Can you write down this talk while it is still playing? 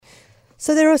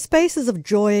So there are spaces of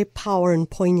joy, power and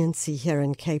poignancy here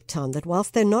in Cape Town that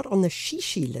whilst they're not on the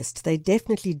shishi list, they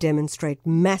definitely demonstrate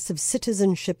massive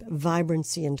citizenship,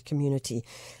 vibrancy and community.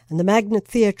 And the Magnet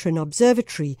Theatre and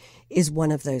Observatory is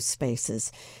one of those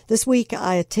spaces. This week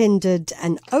I attended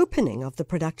an opening of the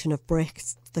production of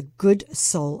Brecht's The Good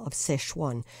Soul of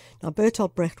Szechuan. Now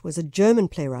Bertolt Brecht was a German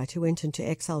playwright who went into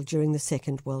exile during the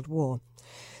Second World War.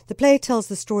 The play tells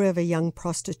the story of a young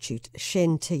prostitute,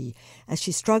 Shen Ti, as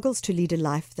she struggles to lead a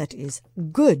life that is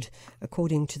good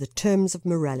according to the terms of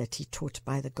morality taught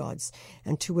by the gods,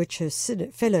 and to which her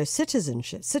fellow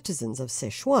citizens of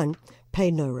Szechuan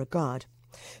pay no regard.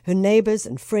 Her neighbours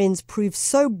and friends prove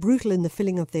so brutal in the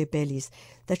filling of their bellies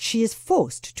that she is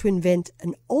forced to invent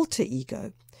an alter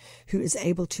ego who is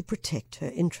able to protect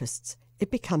her interests.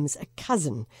 It becomes a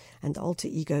cousin, and the alter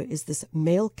ego is this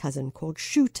male cousin called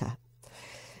Shooter.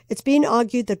 It's been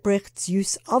argued that Brecht's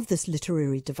use of this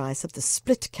literary device of the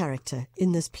split character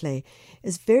in this play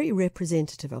is very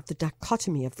representative of the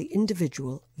dichotomy of the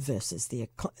individual versus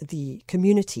the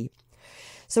community.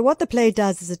 So what the play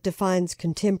does is it defines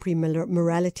contemporary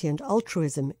morality and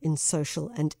altruism in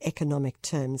social and economic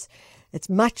terms. It's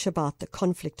much about the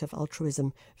conflict of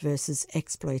altruism versus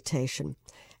exploitation.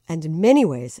 And in many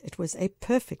ways, it was a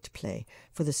perfect play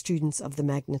for the students of the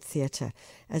Magnet Theatre,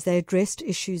 as they addressed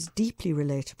issues deeply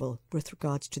relatable with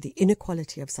regards to the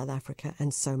inequality of South Africa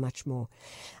and so much more.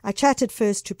 I chatted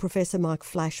first to Professor Mark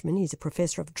Fleishman. He's a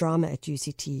professor of drama at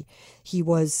UCT. He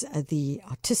was the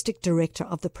artistic director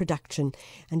of the production,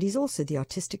 and he's also the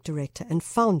artistic director and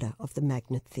founder of the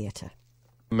Magnet Theatre.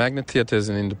 Magnet Theatre is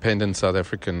an independent South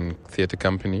African theatre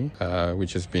company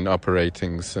which has been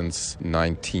operating since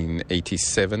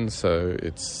 1987, so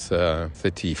it's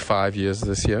 35 years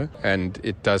this year. And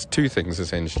it does two things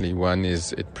essentially. One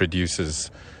is it produces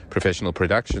professional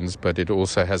productions, but it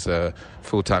also has a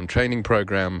full-time training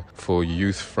program for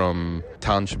youth from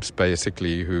townships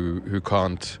basically who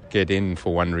can't get in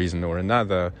for one reason or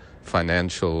another,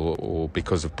 financial or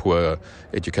because of poor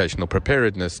educational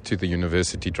preparedness, to the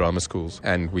university drama schools.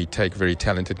 And we take very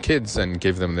talented kids and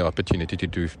give them the opportunity to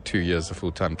do 2 years of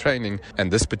full-time training.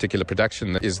 And this particular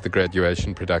production is the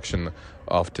graduation production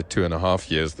after 2.5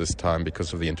 years this time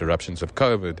because of the interruptions of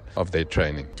COVID of their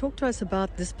training. Talk to us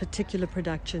about this particular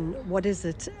production. What is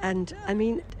it? And I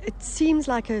mean, it seems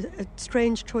like a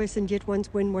strange choice, and yet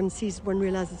when one sees it, one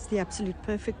realizes it's the absolute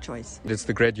perfect choice. It's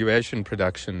the graduation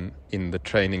production in the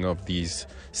training of these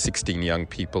 16 young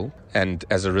people. And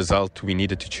as a result, we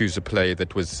needed to choose a play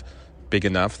that was big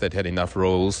enough, that had enough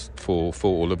roles for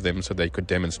all of them so they could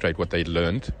demonstrate what they'd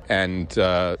learned. And,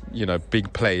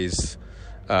 big plays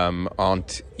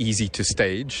aren't easy to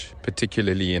stage,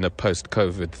 particularly in a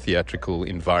post-COVID theatrical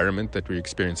environment that we're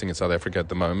experiencing in South Africa at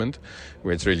the moment,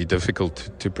 where it's really difficult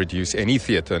to produce any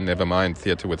theatre, never mind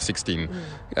theatre with 16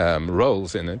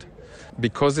 roles in it.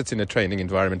 Because it's in a training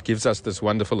environment, gives us this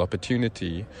wonderful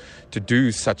opportunity to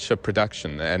do such a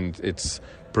production. And it's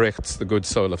Brecht's The Good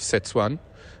Soul of Szechuan,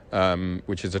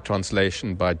 which is a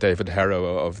translation by David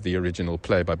Harrower of the original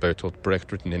play by Bertolt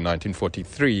Brecht, written in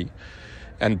 1943.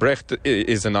 And Brecht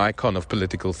is an icon of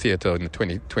political theatre in the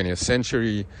 20th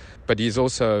century, but he's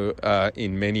also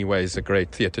in many ways a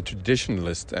great theatre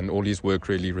traditionalist, and all his work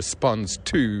really responds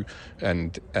to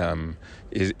and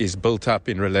is built up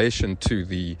in relation to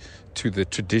the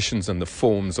traditions and the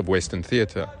forms of Western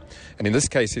theatre. And in this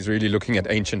case, he's really looking at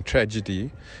ancient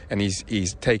tragedy, and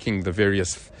he's taking the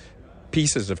various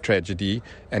pieces of tragedy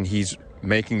and he's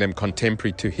making them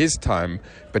contemporary to his time,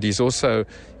 but he's also,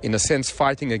 in a sense,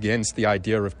 fighting against the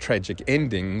idea of tragic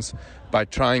endings by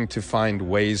trying to find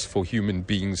ways for human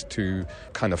beings to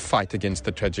kind of fight against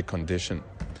the tragic condition.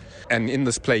 And in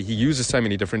this play, he uses so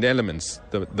many different elements,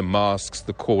 the masks,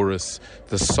 the chorus,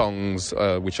 the songs,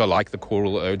 which are like the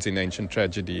choral odes in ancient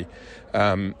tragedy.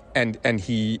 And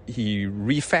he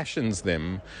refashions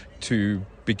them to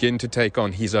begin to take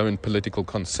on his own political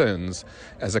concerns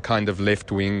as a kind of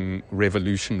left-wing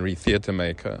revolutionary theatre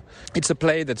maker. It's a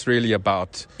play that's really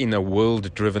about, in a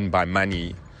world driven by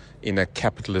money, in a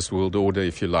capitalist world order,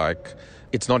 if you like,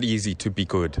 it's not easy to be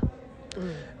good.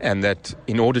 And that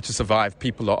in order to survive,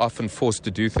 people are often forced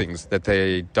to do things that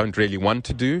they don't really want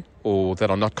to do, or that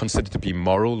are not considered to be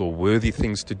moral or worthy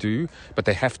things to do, but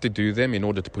they have to do them in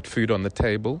order to put food on the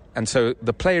table. And so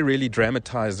the play really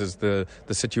dramatizes the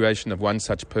situation of one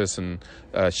such person,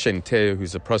 Shen Ti,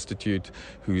 who's a prostitute,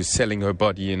 who's selling her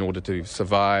body in order to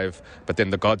survive, but then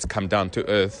the gods come down to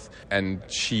earth and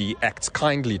she acts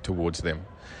kindly towards them.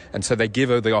 And so they give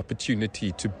her the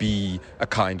opportunity to be a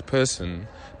kind person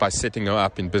by setting her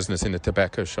up in business in a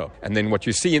tobacco shop. And then what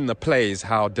you see in the play is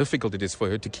how difficult it is for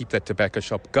her to keep that tobacco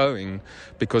shop going,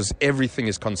 because everything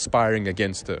is conspiring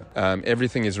against her.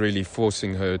 Everything is really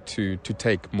forcing her to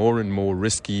take more and more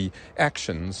risky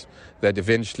actions that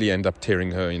eventually end up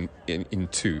tearing her in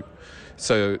two.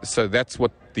 So that's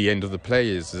what the end of the play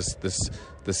is,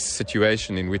 this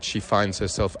situation in which she finds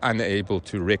herself unable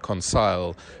to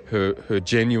reconcile her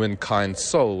genuine kind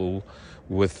soul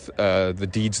with the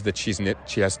deeds that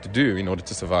she has to do in order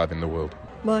to survive in the world.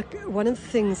 Mark, one of the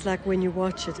things, like when you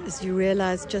watch it, is you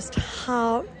realize just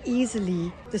how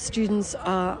easily the students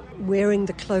are wearing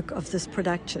the cloak of this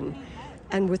production,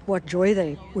 and with what joy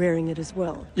they're wearing it as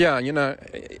well. Yeah,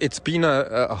 it's been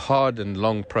a hard and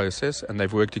long process, and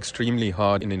they've worked extremely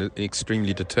hard in an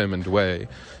extremely determined way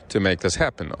to make this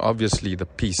happen. Obviously, the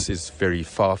piece is very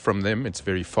far from them. It's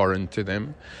very foreign to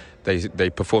them. They're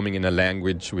performing in a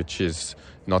language which is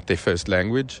not their first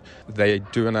language. They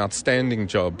do an outstanding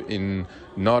job in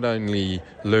not only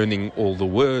learning all the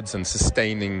words and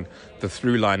sustaining the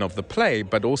through line of the play,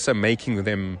 but also making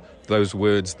those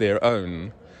words their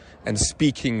own, and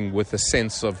speaking with a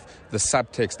sense of the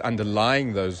subtext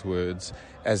underlying those words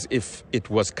as if it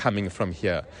was coming from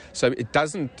here. So it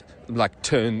doesn't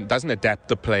adapt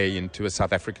the play into a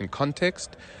South African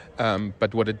context,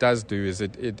 but what it does do is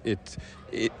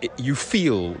you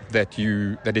feel that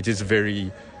it is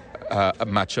very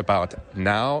much about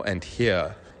now and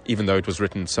here, even though it was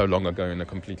written so long ago in a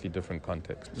completely different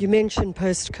context. You mentioned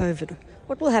post-COVID.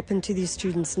 What will happen to these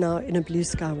students now in a blue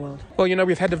sky world? Well,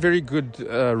 we've had a very good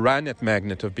run at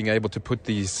Magnet of being able to put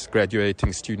these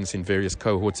graduating students in various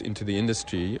cohorts into the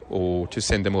industry, or to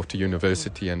send them off to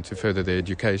university and to further their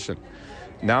education.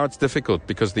 Now it's difficult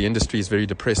because the industry is very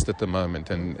depressed at the moment,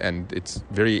 and it's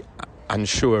very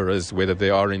unsure as whether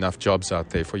there are enough jobs out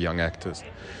there for young actors.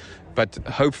 But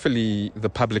hopefully the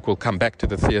public will come back to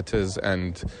the theatres,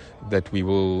 and that we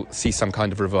will see some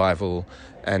kind of revival,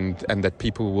 and that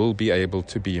people will be able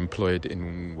to be employed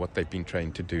in what they've been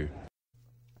trained to do.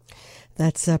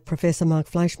 That's Professor Mark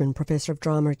Fleishman, Professor of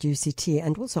Drama at UCT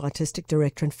and also Artistic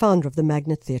Director and founder of the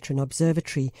Magnet Theatre and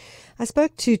Observatory. I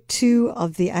spoke to two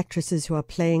of the actresses who are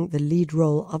playing the lead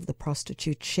role of the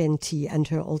prostitute Shenty and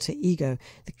her alter ego,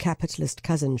 the capitalist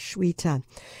cousin Shweta.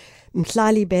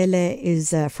 Mihlali Bele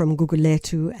is from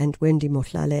Gugulethu and Wendy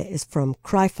Mohlale is from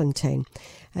Kraafontein.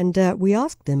 And we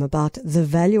asked them about the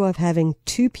value of having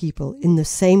two people in the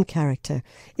same character.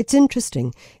 It's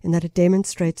interesting in that it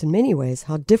demonstrates in many ways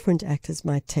how different actors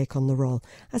might take on the role.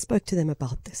 I spoke to them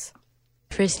about this.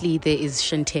 Firstly, there is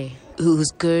Shante,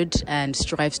 who's good and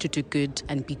strives to do good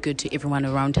and be good to everyone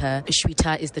around her.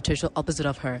 Shweta is the total opposite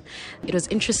of her. It was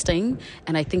interesting,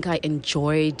 and I think I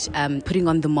enjoyed putting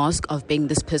on the mask of being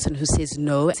this person who says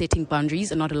no, setting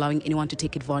boundaries and not allowing anyone to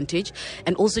take advantage,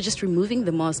 and also just removing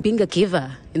the mask, being a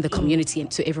giver in the community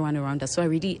and to everyone around us. So I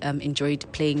really enjoyed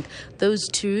playing those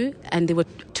two, and they were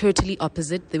totally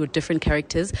opposite. They were different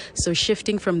characters. So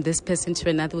shifting from this person to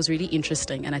another was really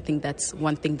interesting, and I think that's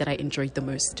one thing that I enjoyed the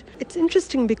most. It's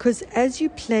interesting because as you're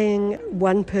playing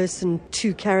one person,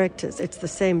 two characters, it's the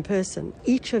same person.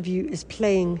 Each of you is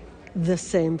playing the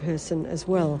same person as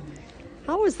well.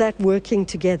 How was that working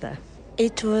together?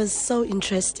 It was so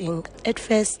interesting. At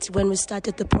first, when we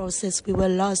started the process, we were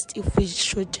lost if we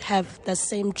should have the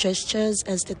same gestures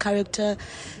as the character,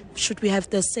 should we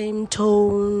have the same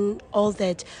tone, all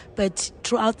that. But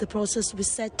throughout the process, we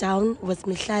sat down with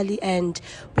Mihlali and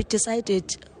we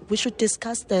decided we should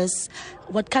discuss this.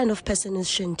 What kind of person is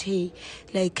Shenty?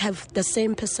 Like, have the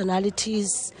same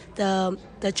personalities. The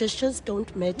gestures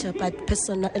don't matter, but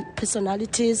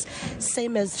personalities,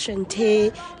 same as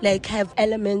Shenty, like have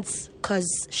elements,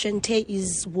 because Shenty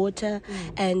is water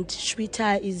and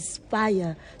Shweta is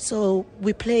fire. So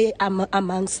we play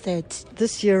amongst that.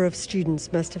 This year of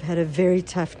students must have had a very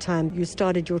tough time. You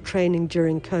started your training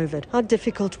during COVID. How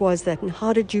difficult was that, and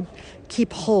how did you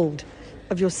keep hold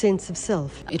of your sense of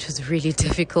self? It was really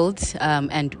difficult,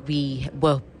 and we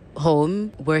were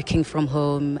home, working from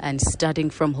home and studying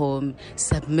from home,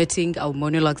 submitting our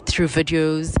monologue through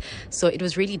videos. So it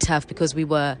was really tough because we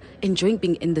were enjoying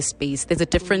being in the space. There's a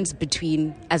difference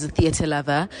between, as a theatre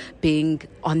lover, being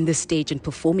on the stage and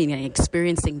performing and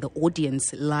experiencing the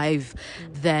audience live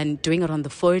than doing it on the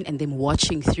phone and then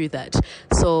watching through that.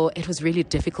 So it was really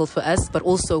difficult for us. But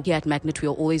also here at Magnet, we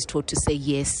are always taught to say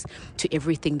yes to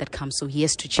everything that comes. So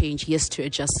yes to change, yes to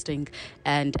adjusting.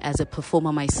 And as a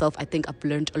performer myself, I think I've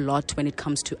learned a lot when it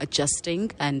comes to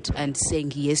adjusting and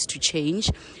saying yes to change,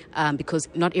 because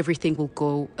not everything will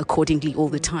go accordingly all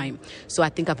the time. So I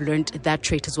think I've learned that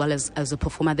trait as well as a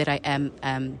performer that I am,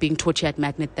 being taught here at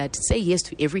Magnet, that say yes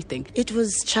to everything. It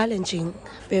was challenging,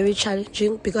 very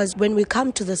challenging, because when we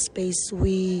come to the space,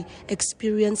 we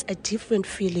experience a different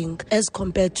feeling as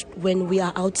compared to when we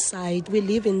are outside. We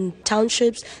live in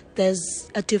townships, there's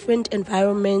a different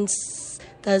environment,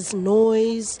 there's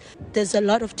noise, there's a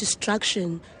lot of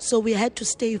distraction. So we had to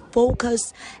stay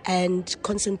focused and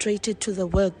concentrated to the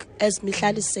work. As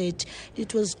Mihlali said,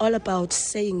 it was all about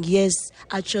saying yes,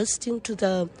 adjusting to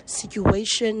the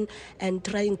situation and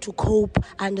trying to cope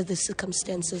under the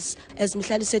circumstances. As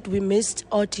Mihlali said, we missed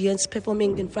audience,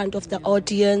 performing in front of the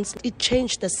audience. It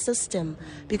changed the system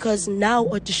because now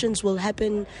auditions will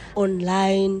happen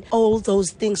online, all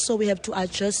those things. So we have to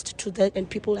adjust to that, and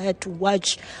people had to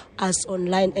watch us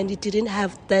online, and it didn't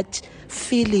have that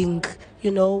feeling,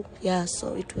 so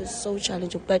it was so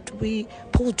challenging, but we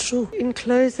pulled through. In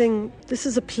closing, this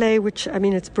is a play which,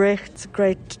 it's Brecht's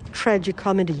great tragic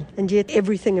comedy, and yet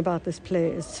everything about this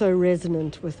play is so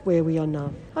resonant with where we are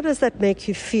now. How does that make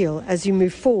you feel as you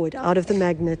move forward out of the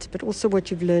Magnet, but also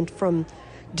what you've learned from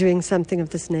doing something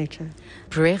of this nature?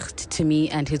 Brecht, to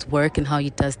me, and his work and how he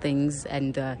does things,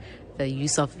 and the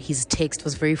use of his text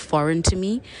was very foreign to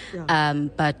me. Yeah.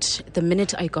 But the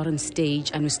minute I got on stage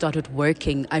and we started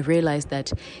working, I realized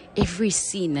that every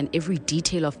scene and every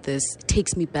detail of this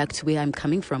takes me back to where I'm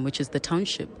coming from, which is the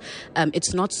township.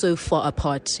 It's not so far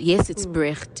apart. Yes, it's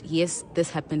Brecht. Yes,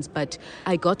 this happens. But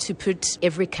I got to put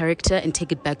every character and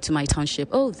take it back to my township.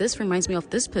 Oh, this reminds me of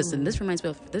this person. This reminds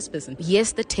me of this person.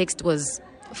 Yes, the text was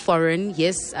foreign.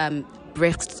 Yes,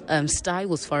 Brecht's style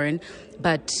was foreign,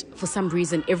 but for some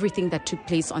reason everything that took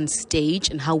place on stage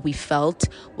and how we felt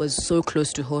was so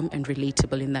close to home and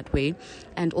relatable in that way.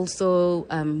 And also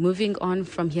moving on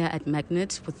from here at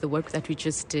Magnet with the work that we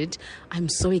just did, I'm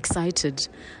so excited,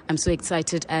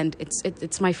 and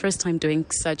it's my first time doing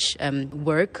such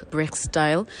work, Brecht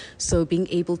style, so being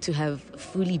able to have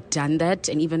fully done that,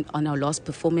 and even on our last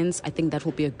performance, I think that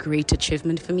will be a great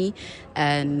achievement for me,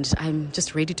 and I'm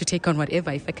just ready to take on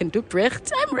whatever. If I can do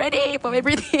Brecht, I'm ready for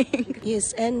everything.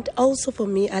 Yes, and also for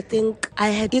me, I think I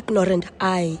had ignorant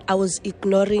eye. I was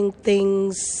ignoring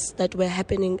things that were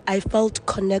happening. I felt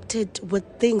connected with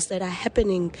things that are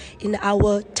happening in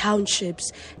our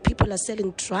townships. People are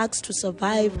selling drugs to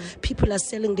survive. People are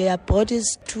selling their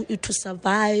bodies to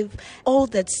survive. All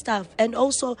that stuff. And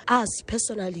also us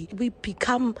personally, we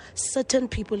become certain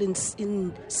people in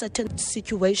certain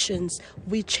situations.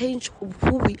 We change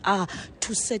who we are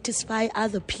to satisfy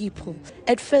other people.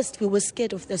 At first, we were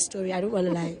scared of the story. I don't want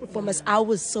to lie. For us, I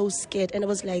was so scared, and I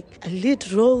was like a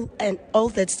lead role and all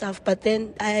that stuff. But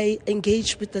then I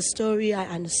engaged with the story. I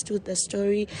understood the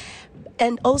story,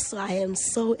 and also I am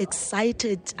so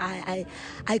excited. I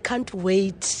can't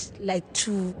wait,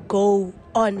 to go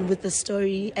on with the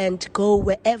story and go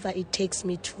wherever it takes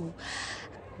me to.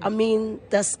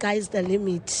 The sky's the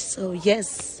limit. So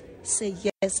yes. Say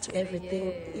yes to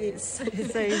everything. Yes.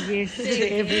 Say yes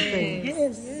to everything.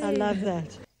 Yes. I love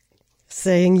that.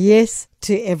 Saying yes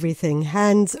to everything.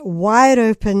 Hands wide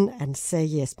open and say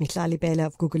yes. Mihlali Bele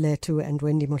of Gugulethu and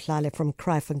Wendy Mohlale from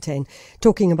Kraafontein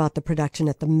talking about the production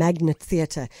at the Magnet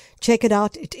Theatre. Check it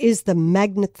out. It is the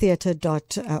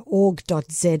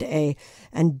magnettheatre.org.za,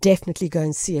 and definitely go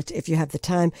and see it if you have the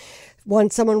time.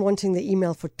 Someone wanting the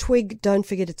email for Twig, don't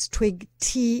forget it's Twig,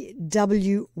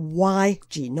 TWYG,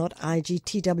 not IG,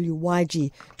 TWYG.co.za.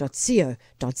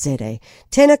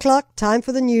 10 o'clock, time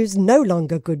for the news. No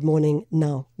longer good morning,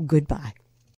 now goodbye.